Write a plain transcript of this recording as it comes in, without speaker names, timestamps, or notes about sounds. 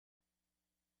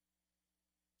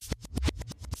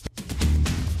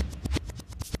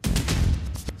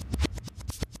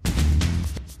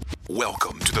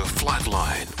Welcome to The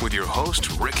Flatline with your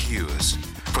host, Rick Hughes.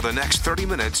 For the next 30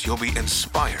 minutes, you'll be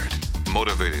inspired,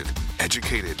 motivated,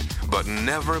 educated, but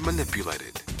never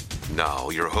manipulated. Now,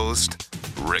 your host,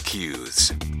 Rick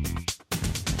Hughes.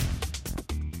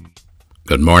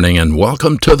 Good morning and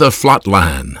welcome to The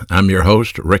Flatline. I'm your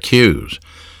host, Rick Hughes.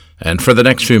 And for the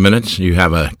next few minutes, you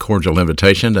have a cordial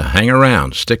invitation to hang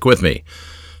around. Stick with me.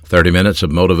 30 minutes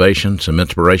of motivation, some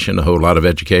inspiration, a whole lot of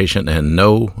education, and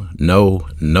no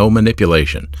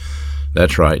manipulation.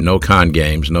 That's right, no con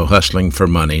games, no hustling for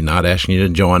money, not asking you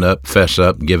to join up, fess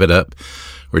up, give it up.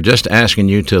 We're just asking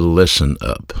you to listen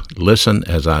up. Listen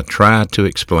as I try to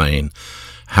explain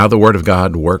how the Word of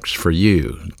God works for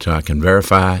you, so I can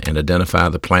verify and identify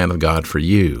the plan of God for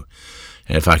you.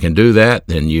 And if I can do that,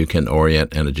 then you can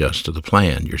orient and adjust to the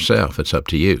plan yourself. It's up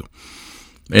to you.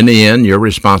 In the end, you're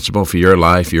responsible for your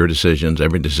life, your decisions.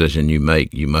 Every decision you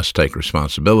make, you must take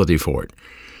responsibility for it.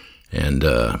 And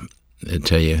I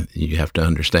tell you, you have to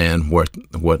understand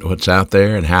what's out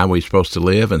there and how we're supposed to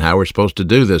live and how we're supposed to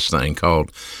do this thing called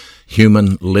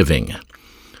human living.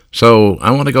 So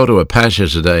I want to go to a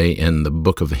passage today in the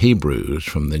book of Hebrews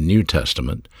from the New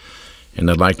Testament, and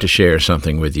I'd like to share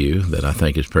something with you that I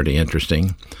think is pretty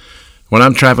interesting. When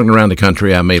I'm traveling around the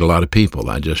country, I meet a lot of people.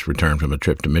 I just returned from a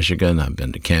trip to Michigan. I've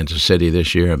been to Kansas City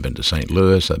this year. I've been to St.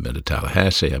 Louis. I've been to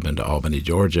Tallahassee. I've been to Albany,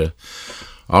 Georgia.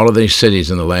 All of these cities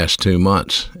in the last 2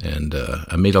 months. And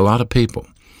I meet a lot of people.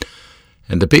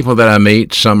 And the people that I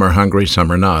meet, some are hungry, some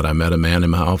are not. I met a man in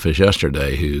my office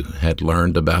yesterday who had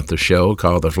learned about the show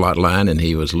called The Flatline, and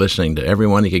he was listening to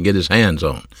everyone he could get his hands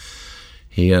on.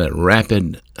 He had a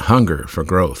rapid hunger for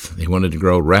growth. He wanted to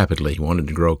grow rapidly. He wanted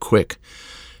to grow quick.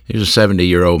 He was a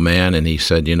 70-year-old man, and he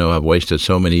said, I've wasted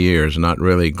so many years not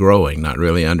really growing, not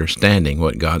really understanding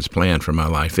what God's plan for my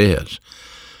life is.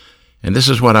 And this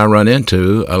is what I run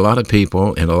into. A lot of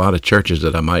people in a lot of churches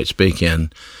that I might speak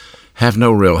in have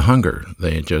no real hunger.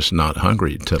 They're just not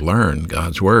hungry to learn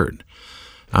God's Word.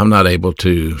 I'm not able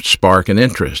to spark an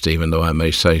interest, even though I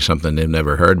may say something they've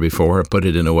never heard before or put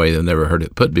it in a way they've never heard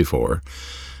it put before.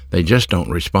 They just don't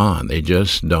respond. They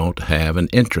just don't have an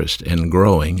interest in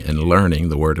growing and learning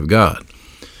the Word of God.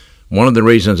 One of the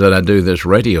reasons that I do this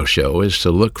radio show is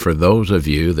to look for those of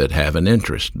you that have an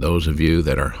interest, those of you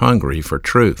that are hungry for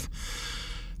truth.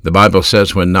 The Bible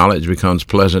says when knowledge becomes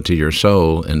pleasant to your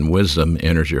soul and wisdom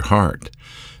enters your heart,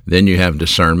 then you have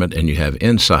discernment and you have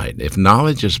insight. If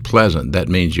knowledge is pleasant, that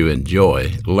means you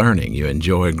enjoy learning, you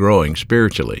enjoy growing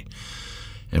spiritually.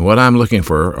 And what I'm looking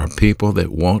for are people that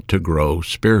want to grow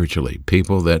spiritually,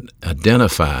 people that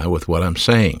identify with what I'm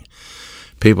saying,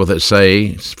 people that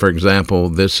say, for example,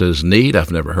 this is neat. I've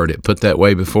never heard it put that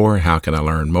way before. How can I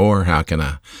learn more? How can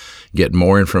I get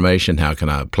more information? How can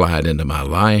I apply it into my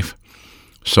life?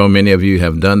 So many of you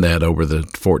have done that over the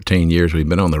 14 years we've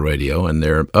been on the radio, and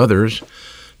there are others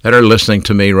that are listening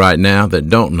to me right now that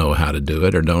don't know how to do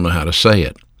it or don't know how to say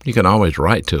it. You can always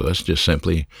write to us, just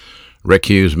simply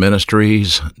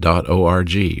rickhughesministries.org,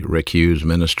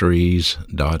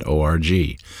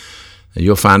 rickhughesministries.org.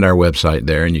 You'll find our website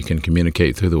there, and you can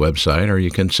communicate through the website, or you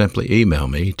can simply email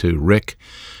me to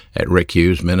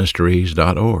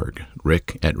rick@rickhughesministries.org,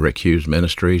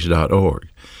 rick@rickhughesministries.org.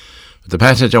 The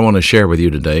passage I want to share with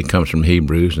you today comes from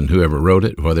Hebrews, and whoever wrote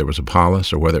it, whether it was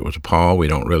Apollos or whether it was Paul, we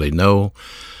don't really know.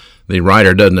 The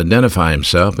writer doesn't identify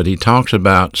himself, but he talks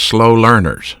about slow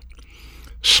learners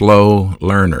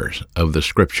of the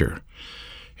Scripture.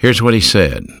 Here's what he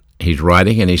said. He's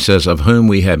writing, and he says, of whom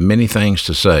we have many things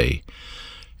to say,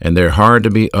 and they're hard to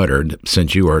be uttered,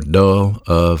 since you are dull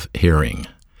of hearing.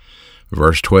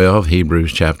 Verse 12,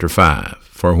 Hebrews chapter 5.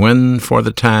 For when for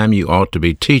the time you ought to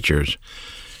be teachers,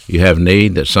 you have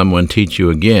need that someone teach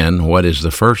you again what is the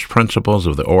first principles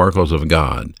of the oracles of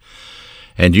God,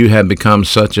 and you have become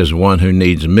such as one who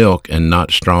needs milk and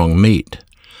not strong meat.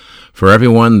 For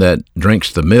everyone that drinks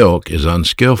the milk is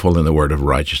unskillful in the word of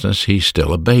righteousness. He's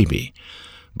still a baby.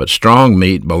 But strong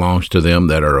meat belongs to them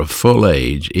that are of full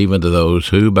age, even to those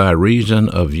who by reason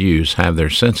of use have their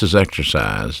senses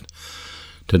exercised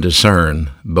to discern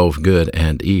both good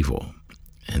and evil.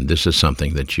 And this is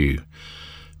something that you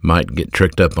might get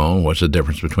tricked up on. What's the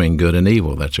difference between good and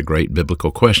evil? That's a great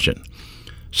biblical question.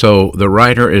 So the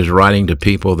writer is writing to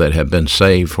people that have been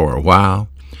saved for a while,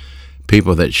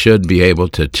 people that should be able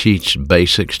to teach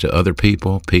basics to other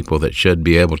people, people that should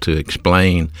be able to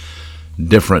explain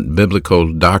different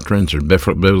biblical doctrines or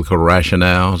different biblical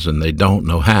rationales, and they don't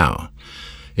know how,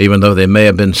 even though they may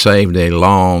have been saved a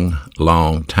long,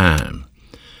 long time.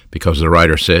 Because the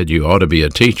writer said you ought to be a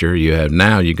teacher, you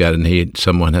got to need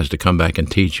someone has to come back and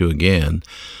teach you again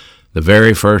the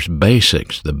very first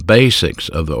basics, the basics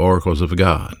of the oracles of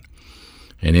God.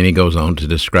 And then he goes on to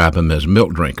describe them as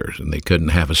milk drinkers, and they couldn't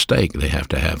have a steak. They have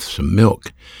to have some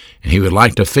milk. And he would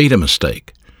like to feed them a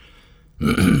steak.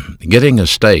 Getting a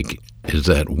steak is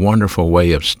that wonderful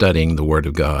way of studying the Word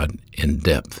of God in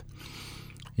depth.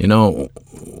 You know,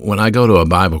 when I go to a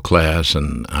Bible class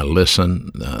and I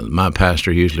listen, my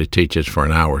pastor usually teaches for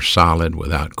an hour solid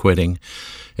without quitting.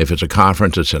 If it's a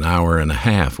conference, it's an hour and a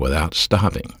half without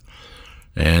stopping.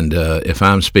 And if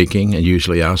I'm speaking, and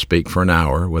usually I'll speak for an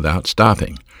hour without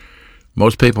stopping.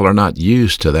 Most people are not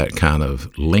used to that kind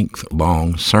of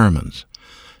length-long sermons.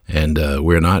 And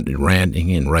we're not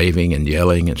ranting and raving and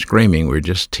yelling and screaming. We're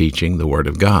just teaching the Word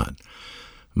of God.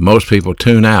 Most people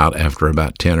tune out after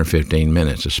about 10 or 15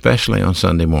 minutes, especially on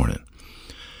Sunday morning.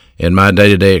 In my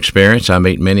day-to-day experience, I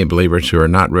meet many believers who are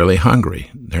not really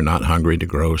hungry. They're not hungry to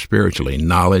grow spiritually.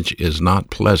 Knowledge is not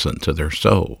pleasant to their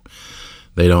soul.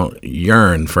 They don't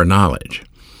yearn for knowledge.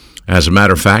 As a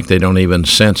matter of fact, they don't even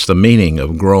sense the meaning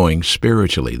of growing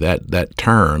spiritually. That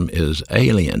term is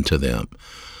alien to them.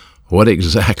 What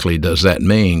exactly does that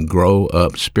mean, grow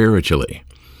up spiritually?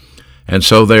 And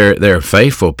so they're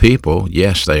faithful people.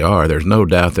 Yes, they are. There's no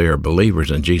doubt they are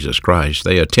believers in Jesus Christ.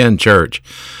 They attend church,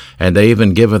 and they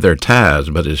even give of their tithes.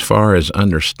 But as far as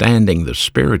understanding the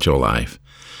spiritual life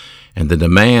and the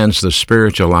demands the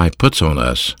spiritual life puts on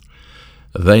us,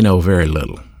 they know very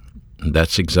little. And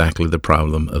that's exactly the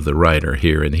problem of the writer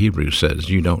here in Hebrews says,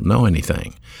 you don't know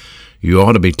anything. You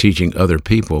ought to be teaching other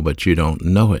people, but you don't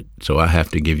know it. So I have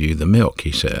to give you the milk,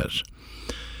 he says.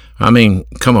 I mean,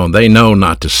 come on, they know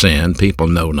not to sin. People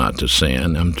know not to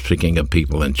sin. I'm speaking of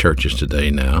people in churches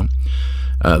today now.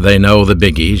 They know the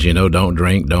biggies, don't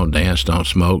drink, don't dance, don't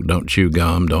smoke, don't chew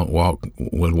gum, don't walk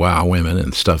with wild women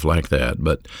and stuff like that.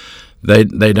 But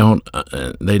they don't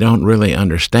really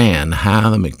understand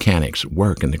how the mechanics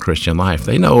work in the Christian life.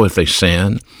 They know if they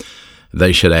sin,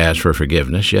 they should ask for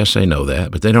forgiveness. Yes, they know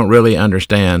that, but they don't really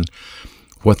understand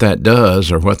what that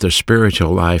does or what the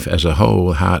spiritual life as a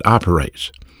whole, how it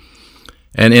operates.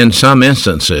 And in some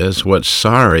instances, what's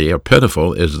sorry or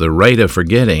pitiful is the rate of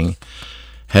forgetting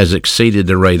has exceeded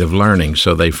the rate of learning,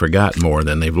 so they forgot more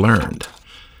than they've learned.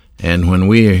 And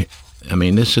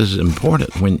this is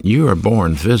important. When you are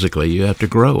born physically, you have to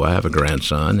grow. I have a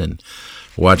grandson, and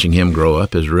watching him grow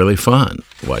up is really fun.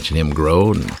 Watching him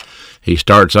grow, and he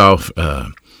starts off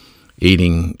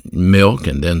eating milk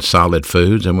and then solid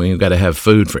foods, and we've got to have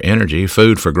food for energy,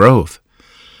 food for growth.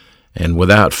 And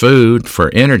without food for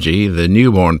energy, the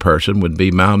newborn person would be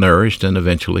malnourished and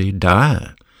eventually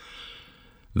die.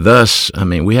 Thus,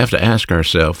 we have to ask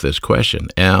ourselves this question: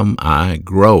 am I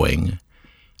growing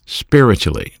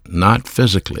spiritually, not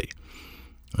physically?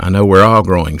 I know we're all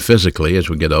growing physically as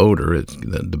we get older.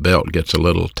 The belt gets a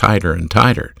little tighter and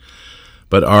tighter.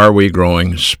 But are we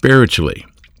growing spiritually?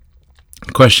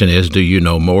 The question is, do you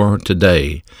know more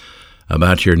today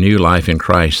about your new life in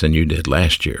Christ than you did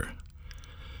last year?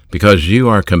 Because you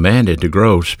are commanded to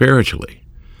grow spiritually.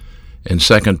 In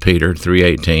 2 Peter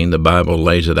 3:18, the Bible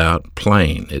lays it out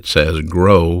plain. It says,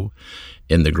 grow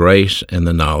in the grace and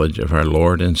the knowledge of our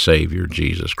Lord and Savior,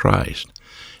 Jesus Christ.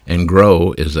 And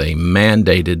grow is a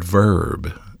mandated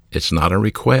verb. It's not a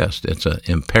request. It's an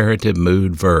imperative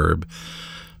mood verb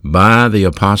by the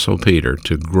Apostle Peter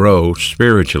to grow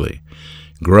spiritually.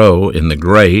 Grow in the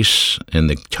grace, in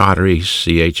the charis,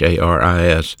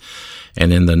 C-H-A-R-I-S,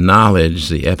 and in the knowledge,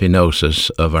 the epinosis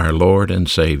of our Lord and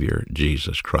Savior,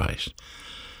 Jesus Christ.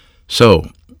 So,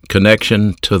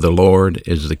 connection to the Lord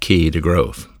is the key to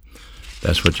growth.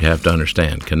 That's what you have to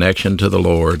understand. Connection to the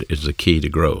Lord is the key to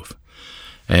growth.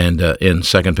 And in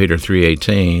 2 Peter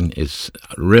 3:18, it's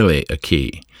really a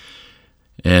key.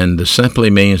 And it simply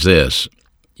means this: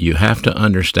 you have to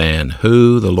understand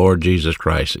who the Lord Jesus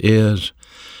Christ is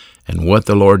and what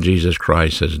the Lord Jesus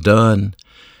Christ has done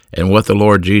and what the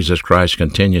Lord Jesus Christ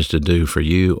continues to do for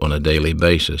you on a daily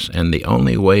basis. And the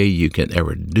only way you can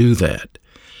ever do that,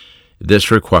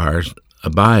 this requires a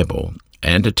Bible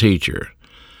and a teacher,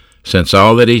 since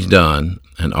all that he's done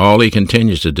and all he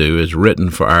continues to do is written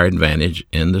for our advantage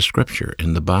in the Scripture,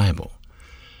 in the Bible.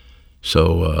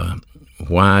 So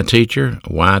why a teacher?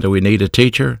 Why do we need a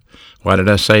teacher? Why did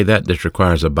I say that? This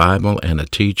requires a Bible and a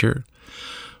teacher.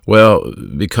 Well,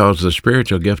 because the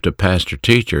spiritual gift of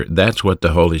pastor-teacher, that's what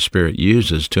the Holy Spirit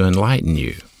uses to enlighten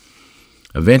you.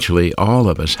 Eventually, all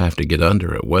of us have to get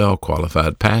under a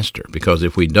well-qualified pastor, because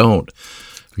if we don't,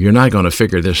 you're not going to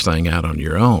figure this thing out on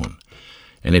your own.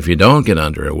 And if you don't get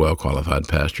under a well-qualified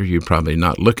pastor, you're probably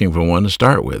not looking for one to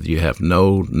start with. You have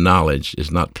no knowledge.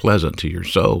 It's not pleasant to your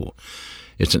soul.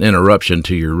 It's an interruption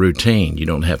to your routine. You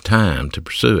don't have time to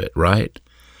pursue it, right?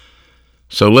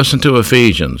 So listen to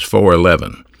Ephesians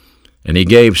 4:11. And he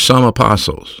gave some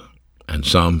apostles, and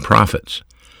some prophets,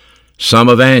 some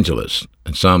evangelists,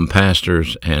 and some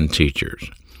pastors and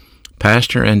teachers.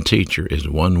 Pastor and teacher is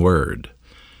one word.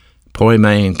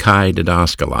 Poimen kai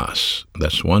didaskalos.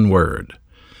 That's one word.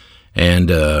 And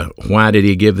why did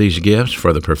he give these gifts?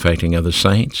 For the perfecting of the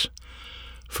saints,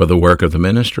 for the work of the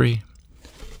ministry,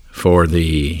 for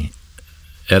the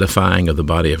edifying of the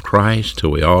body of Christ,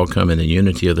 till we all come in the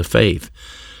unity of the faith.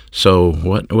 So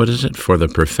what is it? For the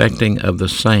perfecting of the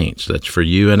saints. That's for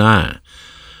you and I.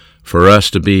 For us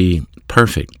to be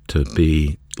perfect, to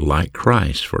be like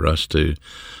Christ, for us to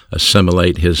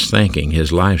assimilate his thinking,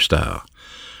 his lifestyle.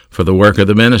 For the work of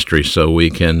the ministry, so we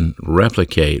can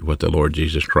replicate what the Lord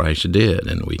Jesus Christ did,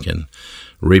 and we can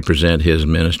represent his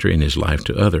ministry and his life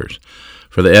to others.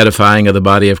 For the edifying of the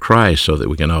body of Christ, so that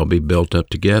we can all be built up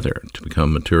together, to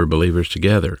become mature believers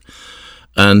together.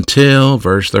 Until,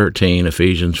 verse 13,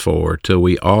 Ephesians 4, till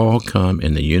we all come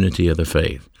in the unity of the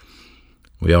faith.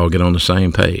 We all get on the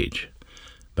same page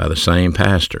by the same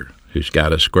pastor who's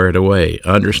got us squared away,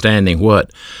 understanding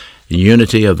what?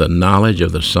 Unity of the knowledge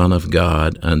of the Son of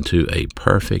God unto a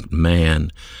perfect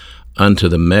man, unto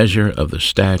the measure of the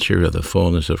stature of the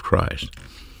fullness of Christ.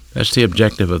 That's the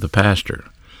objective of the pastor.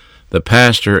 The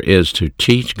pastor is to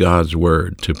teach God's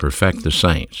word, to perfect the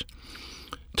saints,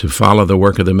 to follow the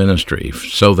work of the ministry,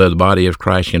 so that the body of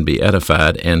Christ can be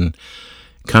edified and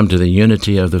come to the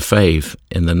unity of the faith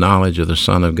in the knowledge of the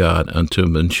Son of God unto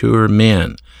mature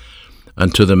men,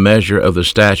 unto the measure of the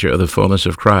stature of the fullness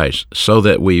of Christ, so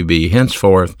that we be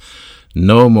henceforth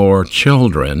no more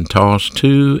children, tossed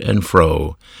to and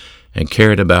fro, and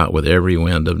carried about with every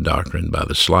wind of doctrine, by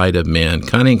the sleight of men,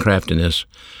 cunning craftiness,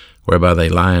 whereby they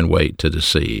lie in wait to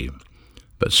deceive.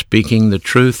 But speaking the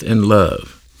truth in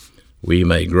love, we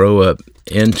may grow up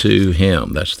into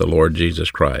him, that's the Lord Jesus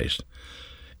Christ,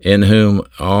 in whom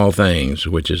all things,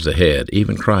 which is the head,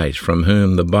 even Christ, from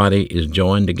whom the body is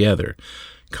joined together,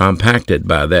 compacted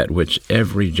by that which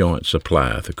every joint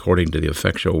supplieth, according to the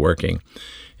effectual working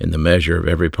in the measure of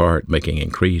every part, making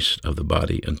increase of the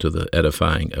body unto the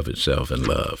edifying of itself in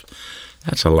love.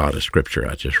 That's a lot of scripture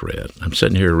I just read. I'm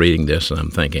sitting here reading this and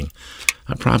I'm thinking,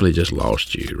 I probably just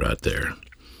lost you right there.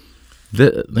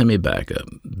 Let me back up.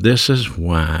 This is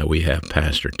why we have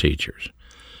pastor teachers.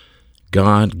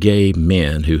 God gave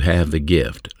men who have the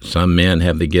gift. Some men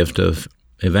have the gift of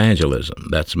evangelism.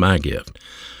 That's my gift.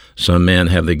 Some men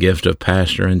have the gift of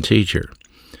pastor and teacher.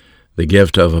 The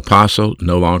gift of apostle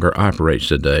no longer operates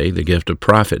today. The gift of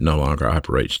prophet no longer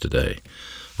operates today.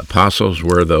 Apostles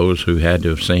were those who had to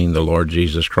have seen the Lord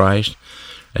Jesus Christ,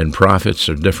 and prophets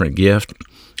are a different gift.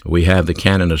 We have the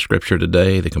canon of Scripture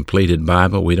today, the completed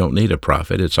Bible. We don't need a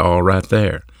prophet. It's all right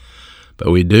there. But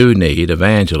we do need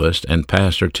evangelists and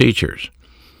pastor teachers,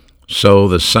 so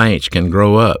the saints can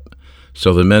grow up,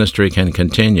 so the ministry can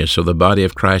continue, so the body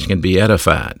of Christ can be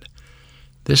edified.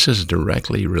 This is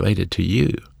directly related to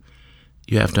you.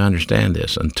 You have to understand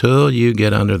this. Until you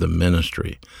get under the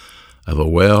ministry of a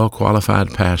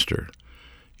well-qualified pastor,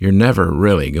 you're never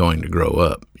really going to grow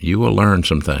up. You will learn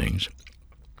some things.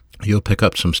 You'll pick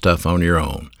up some stuff on your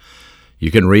own. You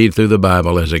can read through the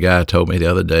Bible, as a guy told me the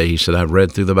other day. He said, I've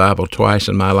read through the Bible twice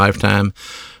in my lifetime,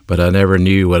 but I never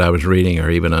knew what I was reading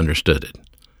or even understood it.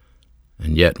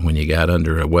 And yet, when you got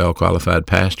under a well-qualified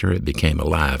pastor, it became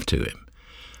alive to him.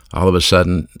 All of a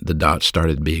sudden, the dots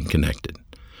started being connected.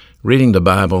 Reading the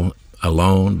Bible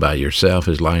alone by yourself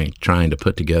is like trying to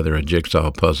put together a jigsaw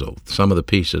puzzle. Some of the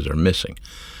pieces are missing.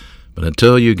 But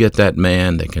until you get that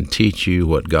man that can teach you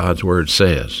what God's Word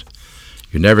says,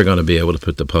 you're never going to be able to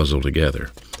put the puzzle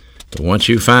together. But once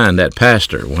you find that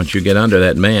pastor, once you get under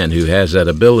that man who has that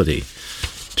ability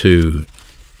to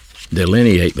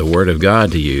delineate the Word of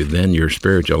God to you, then your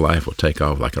spiritual life will take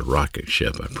off like a rocket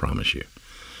ship, I promise you.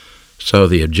 So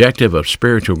the objective of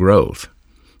spiritual growth,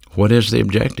 what is the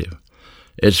objective?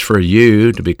 It's for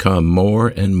you to become more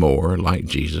and more like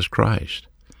Jesus Christ.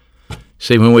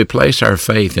 See, when we place our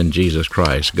faith in Jesus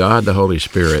Christ, God the Holy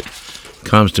Spirit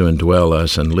comes to indwell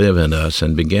us and live in us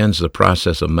and begins the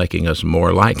process of making us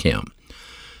more like Him,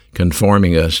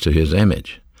 conforming us to His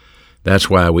image. That's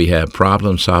why we have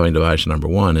problem-solving device number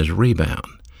one is rebound.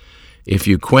 If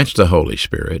you quench the Holy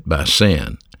Spirit by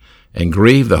sin and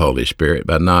grieve the Holy Spirit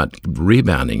by not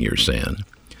rebounding your sin,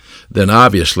 then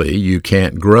obviously you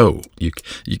can't grow. You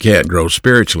can't grow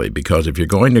spiritually, because if you're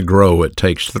going to grow, it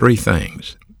takes three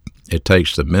things. It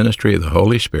takes the ministry of the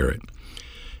Holy Spirit,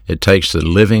 it takes the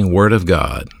living Word of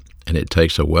God, and it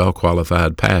takes a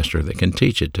well-qualified pastor that can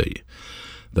teach it to you.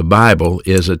 The Bible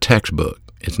is a textbook.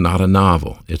 It's not a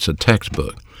novel. It's a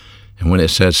textbook. And when it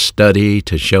says study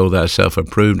to show thyself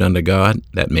approved unto God,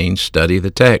 that means study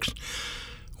the text.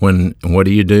 What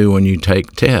do you do when you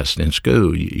take tests in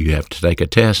school? You have to take a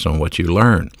test on what you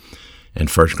learn. And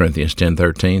 1 Corinthians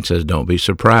 10:13 says, don't be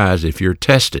surprised if you're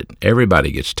tested.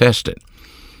 Everybody gets tested.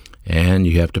 And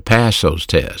you have to pass those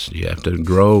tests. You have to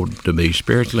grow to be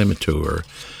spiritually mature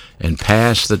and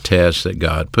pass the tests that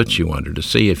God puts you under to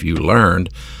see if you learned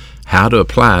how to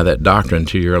apply that doctrine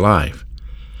to your life.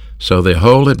 So the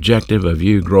whole objective of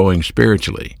you growing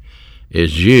spiritually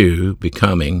is you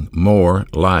becoming more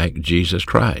like Jesus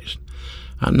Christ.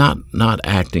 I'm not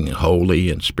acting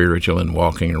holy and spiritual and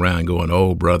walking around going,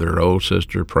 oh, brother, oh,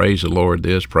 sister, praise the Lord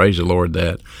this, praise the Lord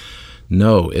that.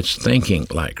 No, it's thinking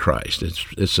like Christ.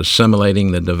 It's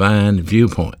assimilating the divine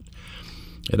viewpoint.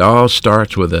 It all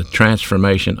starts with a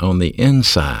transformation on the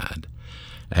inside,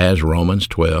 as Romans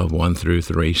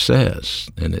 12:1-3 says,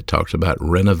 and it talks about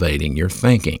renovating your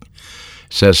thinking.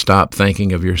 It says stop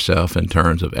thinking of yourself in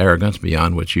terms of arrogance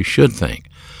beyond which you should think,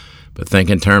 but think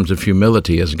in terms of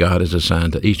humility as God has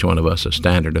assigned to each one of us a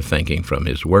standard of thinking from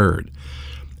His Word.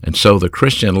 And so the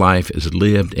Christian life is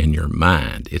lived in your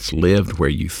mind. It's lived where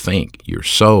you think. Your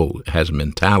soul has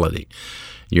mentality.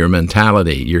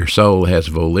 Your soul has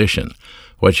volition.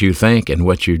 What you think and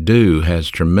what you do has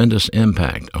tremendous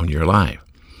impact on your life.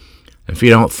 If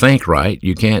you don't think right,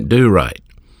 you can't do right.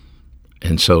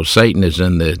 And so Satan is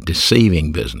in the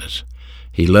deceiving business.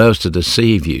 He loves to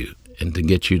deceive you and to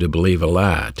get you to believe a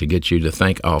lie, to get you to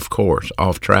think off course,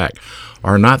 off track,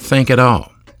 or not think at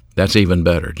all. That's even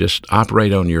better. Just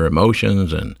operate on your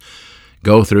emotions and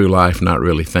go through life not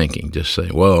really thinking. Just say,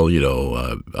 well,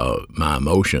 my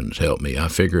emotions help me. I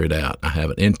figure it out. I have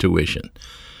an intuition.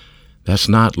 That's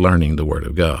not learning the Word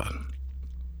of God.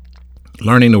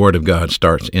 Learning the Word of God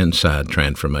starts inside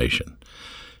transformation.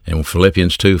 And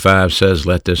Philippians 2:5 says,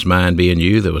 let this mind be in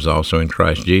you that was also in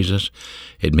Christ Jesus.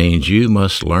 It means you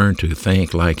must learn to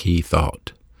think like He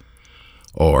thought.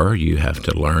 Or you have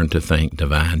to learn to think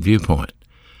divine viewpoint.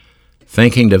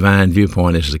 Thinking divine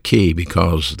viewpoint is the key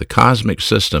because the cosmic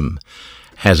system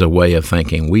has a way of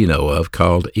thinking we know of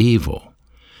called evil.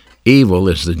 Evil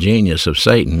is the genius of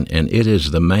Satan, and it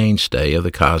is the mainstay of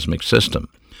the cosmic system.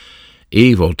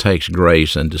 Evil takes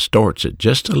grace and distorts it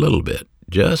just a little bit.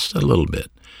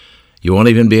 You won't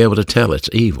even be able to tell it's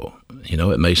evil.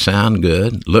 It may sound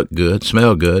good, look good,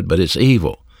 smell good, but it's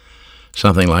evil.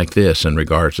 Something like this in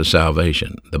regards to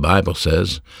salvation. The Bible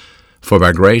says, for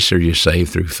by grace are you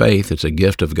saved through faith. It's a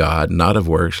gift of God, not of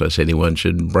works, lest anyone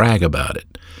should brag about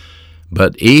it.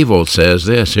 But evil says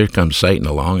this. Here comes Satan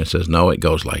along and says, no, it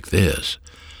goes like this.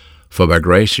 For by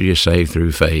grace are you saved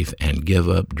through faith, and give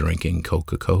up drinking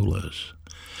Coca-Colas.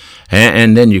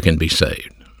 And then you can be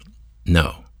saved.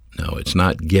 No, it's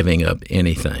not giving up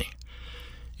anything.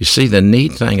 You see, the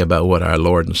neat thing about what our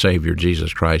Lord and Savior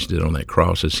Jesus Christ did on that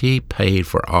cross is He paid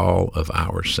for all of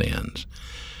our sins.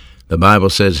 The Bible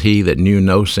says He that knew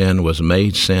no sin was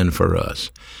made sin for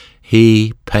us.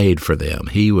 He paid for them.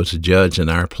 He was judged in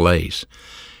our place.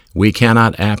 We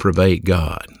cannot approbate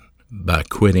God by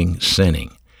quitting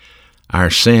sinning. Our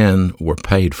sin were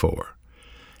paid for.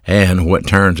 And what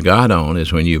turns God on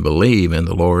is when you believe in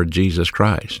the Lord Jesus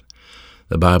Christ.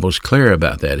 The Bible's clear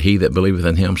about that. He that believeth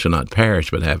in Him shall not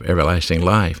perish, but have everlasting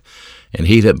life. And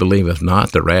he that believeth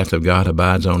not, the wrath of God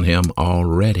abides on him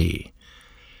already.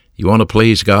 You want to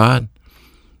please God?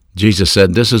 Jesus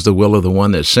said, this is the will of the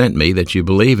one that sent me, that you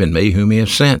believe in me whom He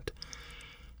has sent.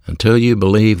 Until you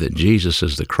believe that Jesus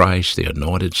is the Christ, the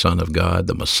anointed Son of God,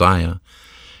 the Messiah,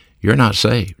 you're not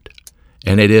saved.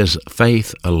 And it is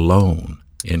faith alone,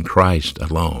 in Christ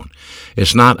alone.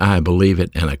 It's not I believe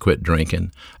it and I quit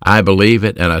drinking. I believe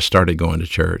it and I started going to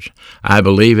church. I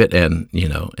believe it and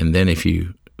then if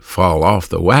you fall off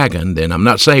the wagon, then I'm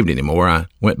not saved anymore. I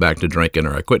went back to drinking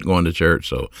or I quit going to church,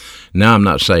 so now I'm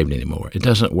not saved anymore. It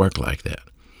doesn't work like that.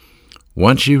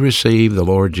 Once you receive the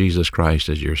Lord Jesus Christ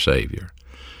as your Savior,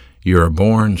 you are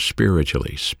born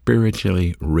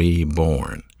spiritually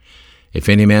reborn. If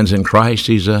any man's in Christ,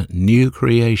 he's a new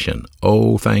creation.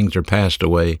 Old things are passed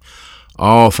away.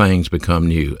 All things become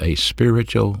new, a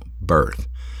spiritual birth.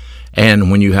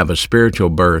 And when you have a spiritual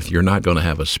birth, you're not going to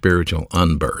have a spiritual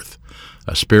unbirth,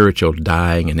 a spiritual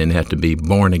dying and then have to be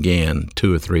born again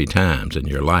 2 or 3 times in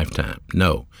your lifetime.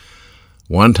 No.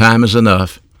 One time is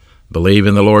enough. Believe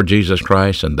in the Lord Jesus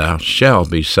Christ, and thou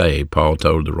shalt be saved, Paul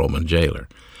told the Roman jailer.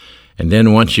 And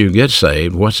then once you get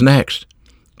saved, what's next?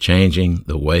 Changing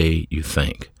the way you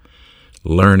think,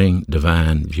 learning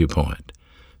divine viewpoint,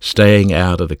 staying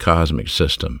out of the cosmic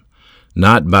system,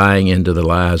 not buying into the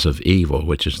lies of evil,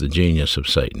 which is the genius of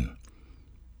Satan.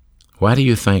 Why do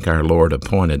you think our Lord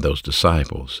appointed those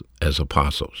disciples as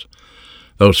apostles,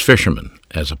 those fishermen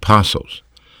as apostles?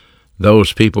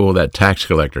 those people, that tax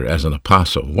collector, as an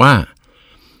apostle. Why?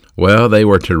 Well, they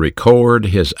were to record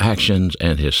his actions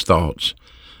and his thoughts,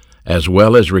 as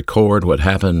well as record what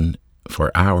happened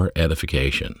for our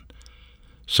edification,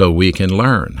 so we can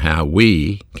learn how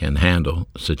we can handle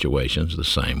situations the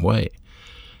same way.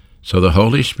 So the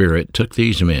Holy Spirit took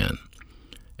these men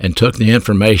and took the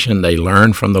information they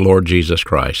learned from the Lord Jesus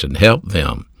Christ and helped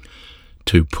them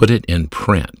to put it in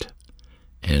print.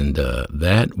 And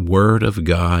that Word of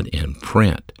God in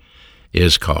print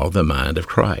is called the mind of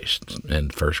Christ.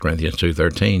 And 1 Corinthians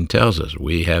 2:13 tells us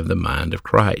we have the mind of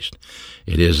Christ.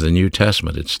 It is the New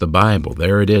Testament. It's the Bible.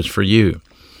 There it is for you.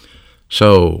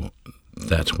 So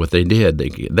that's what they did.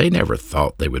 They never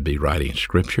thought they would be writing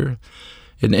Scripture.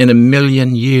 In a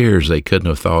million years, they couldn't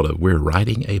have thought of, we're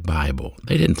writing a Bible.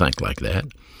 They didn't think like that.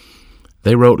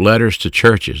 They wrote letters to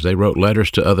churches. They wrote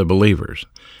letters to other believers.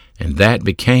 And that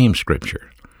became Scripture.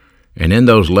 And in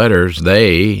those letters,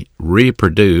 they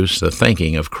reproduced the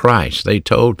thinking of Christ. They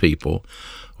told people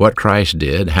what Christ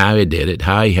did, how he did it,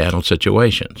 how he handled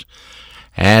situations,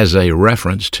 as a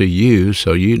reference to you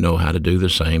so you know how to do the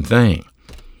same thing.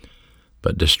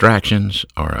 But distractions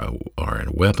are a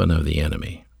weapon of the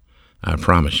enemy, I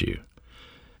promise you.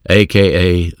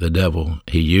 AKA the devil.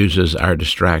 He uses our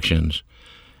distractions,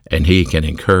 and he can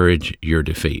encourage your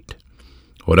defeat.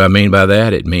 What I mean by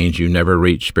that, it means you never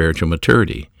reach spiritual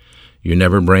maturity. You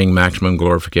never bring maximum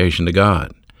glorification to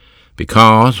God.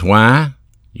 Because, why?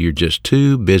 You're just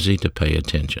too busy to pay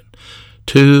attention.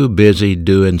 Too busy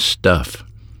doing stuff.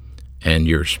 And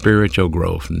your spiritual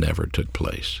growth never took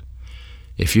place.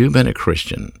 If you've been a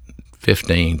Christian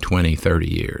 15, 20, 30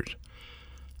 years,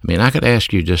 I could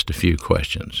ask you just a few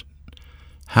questions.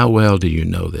 How well do you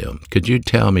know them? Could you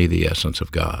tell me the essence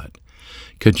of God?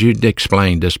 Could you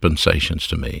explain dispensations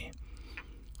to me?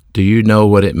 Do you know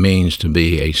what it means to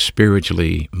be a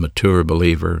spiritually mature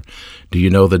believer? Do you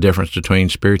know the difference between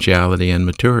spirituality and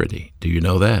maturity? Do you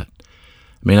know that?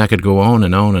 I could go on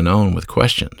and on and on with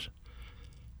questions.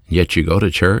 Yet you go to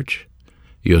church,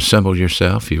 you assemble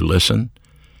yourself, you listen,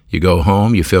 you go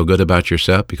home, you feel good about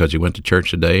yourself because you went to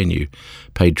church today and you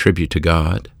paid tribute to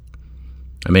God.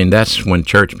 That's when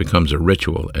church becomes a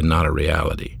ritual and not a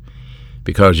reality,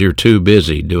 because you're too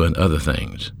busy doing other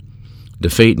things.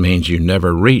 Defeat means you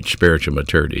never reach spiritual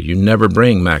maturity. You never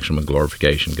bring maximum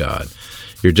glorification to God.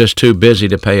 You're just too busy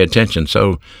to pay attention.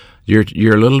 So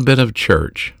your little bit of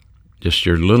church, just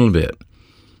your little bit,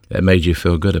 that made you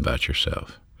feel good about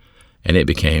yourself. And it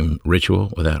became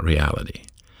ritual without reality.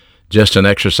 Just an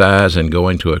exercise in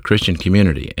going to a Christian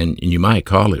community, and you might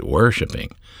call it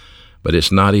worshiping, but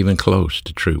it's not even close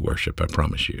to true worship, I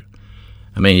promise you.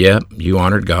 You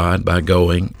honored God by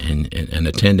going and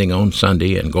attending on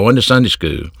Sunday and going to Sunday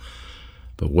school,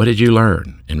 but what did you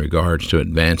learn in regards to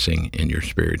advancing in your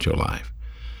spiritual life?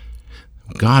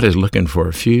 God is looking for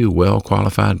a few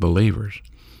well-qualified believers,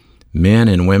 men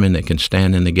and women that can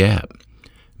stand in the gap,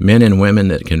 men and women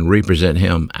that can represent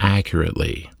Him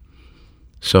accurately.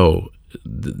 So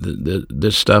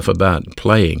this stuff about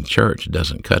playing church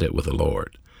doesn't cut it with the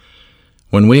Lord.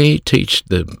 When we teach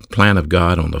the plan of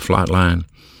God on the Flatline,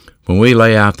 when we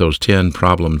lay out those 10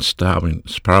 problem-solving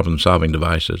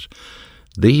devices,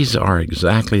 these are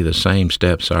exactly the same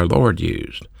steps our Lord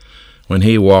used when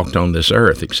He walked on this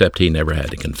earth, except He never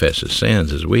had to confess His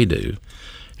sins as we do,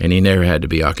 and He never had to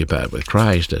be occupied with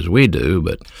Christ as we do,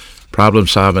 but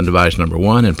problem-solving device number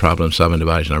 1 and problem-solving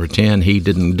device number 10, He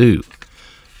didn't do.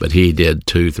 But He did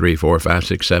 2, 3, 4, 5,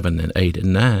 6, 7, and 8,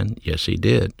 and 9. Yes, He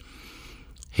did.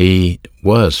 He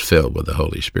was filled with the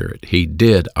Holy Spirit. He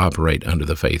did operate under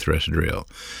the faith rest drill.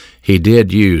 He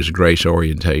did use grace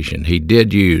orientation. He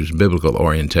did use biblical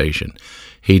orientation.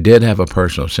 He did have a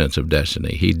personal sense of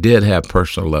destiny. He did have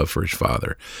personal love for His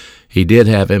Father. He did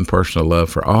have impersonal love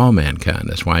for all mankind.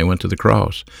 That's why He went to the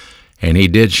cross. And He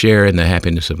did share in the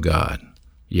happiness of God.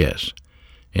 Yes.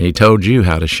 And He told you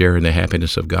how to share in the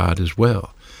happiness of God as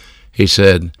well. He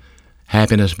said,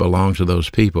 happiness belongs to those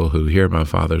people who hear my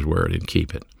Father's word and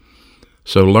keep it.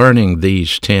 So learning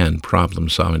these 10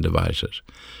 problem-solving devices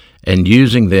and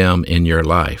using them in your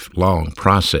lifelong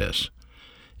process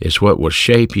is what will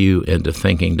shape you into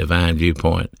thinking divine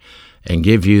viewpoint and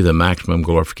give you the maximum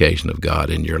glorification of God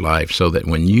in your life, so that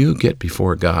when you get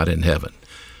before God in heaven,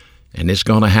 and it's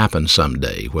going to happen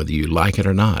someday, whether you like it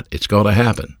or not, it's going to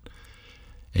happen,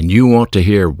 and you want to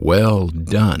hear, well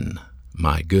done,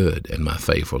 my good and my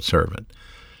faithful servant.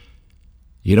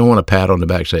 You don't want to pat on the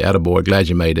back and say, attaboy, glad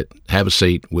you made it. Have a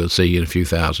seat. We'll see you in a few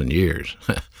thousand years.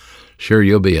 Sure,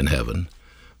 you'll be in heaven,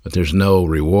 but there's no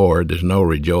reward. There's no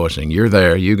rejoicing. You're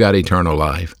there. You got eternal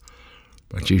life,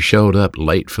 but you showed up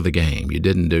late for the game. You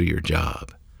didn't do your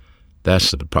job.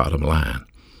 That's the bottom line.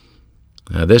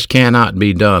 Now, this cannot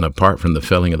be done apart from the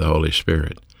filling of the Holy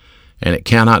Spirit. And it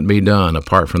cannot be done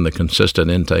apart from the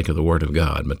consistent intake of the Word of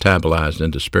God, metabolized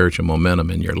into spiritual momentum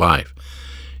in your life.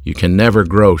 You can never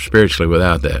grow spiritually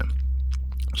without that.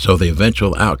 So the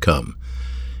eventual outcome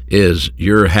is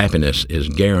your happiness is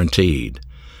guaranteed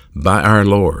by our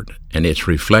Lord, and it's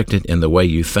reflected in the way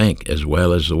you think as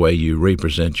well as the way you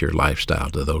represent your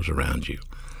lifestyle to those around you.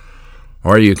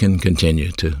 Or you can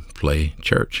continue to play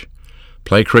church,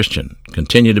 play Christian,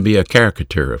 continue to be a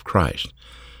caricature of Christ.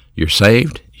 You're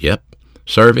saved? Yep.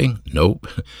 Serving? Nope.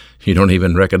 You don't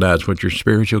even recognize what your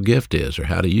spiritual gift is or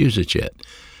how to use it yet.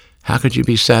 How could you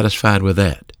be satisfied with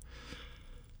that?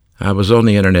 I was on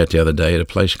the internet the other day at a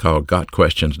place called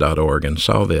gotquestions.org and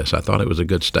saw this. I thought it was a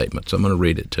good statement, so I'm going to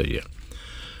read it to you.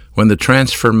 When the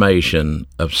transformation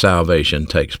of salvation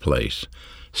takes place,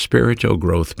 spiritual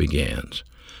growth begins.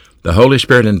 The Holy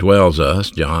Spirit indwells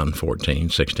us, John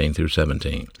 14:16 through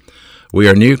 17. We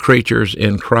are new creatures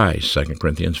in Christ, 2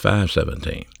 Corinthians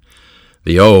 5:17.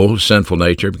 The old sinful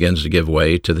nature begins to give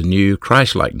way to the new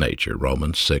Christ-like nature,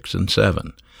 Romans 6 and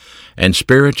 7. And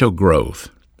spiritual growth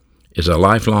is a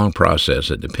lifelong process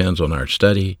that depends on our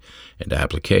study and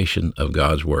application of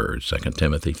God's Word, 2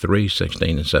 Timothy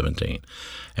 3:16 and 17,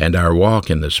 and our walk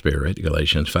in the Spirit,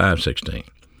 Galatians 5:16.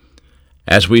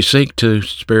 As we seek to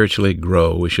spiritually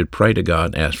grow, we should pray to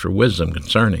God and ask for wisdom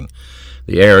concerning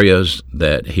the areas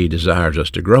that He desires us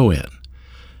to grow in.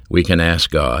 We can ask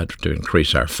God to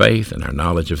increase our faith and our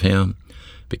knowledge of Him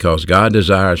because God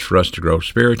desires for us to grow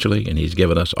spiritually, and He's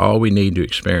given us all we need to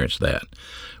experience that.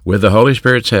 With the Holy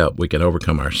Spirit's help, we can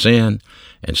overcome our sin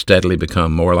and steadily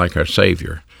become more like our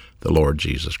Savior, the Lord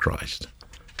Jesus Christ.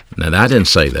 Now, I didn't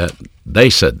say that. They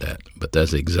said that, but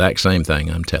that's the exact same thing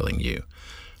I'm telling you.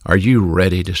 Are you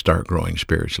ready to start growing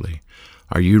spiritually?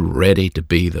 Are you ready to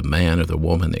be the man or the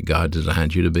woman that God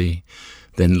designed you to be?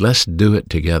 Then let's do it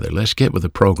together. Let's get with the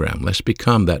program. Let's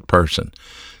become that person.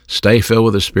 Stay filled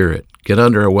with the Spirit. Get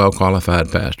under a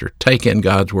well-qualified pastor. Take in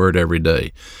God's Word every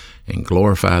day and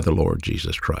glorify the Lord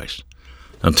Jesus Christ.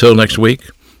 Until next week,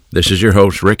 this is your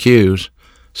host, Rick Hughes,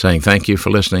 saying thank you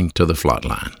for listening to The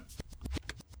Flatline.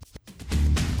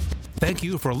 Thank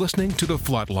you for listening to The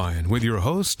Flatline with your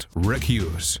host, Rick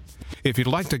Hughes. If you'd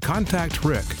like to contact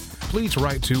Rick, please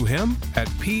write to him at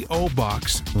P.O.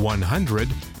 Box 100,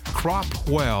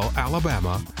 Cropwell,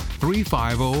 Alabama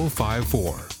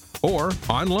 35054, or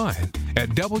online at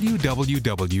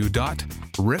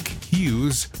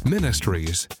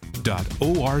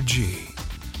www.rickhughesministries.org.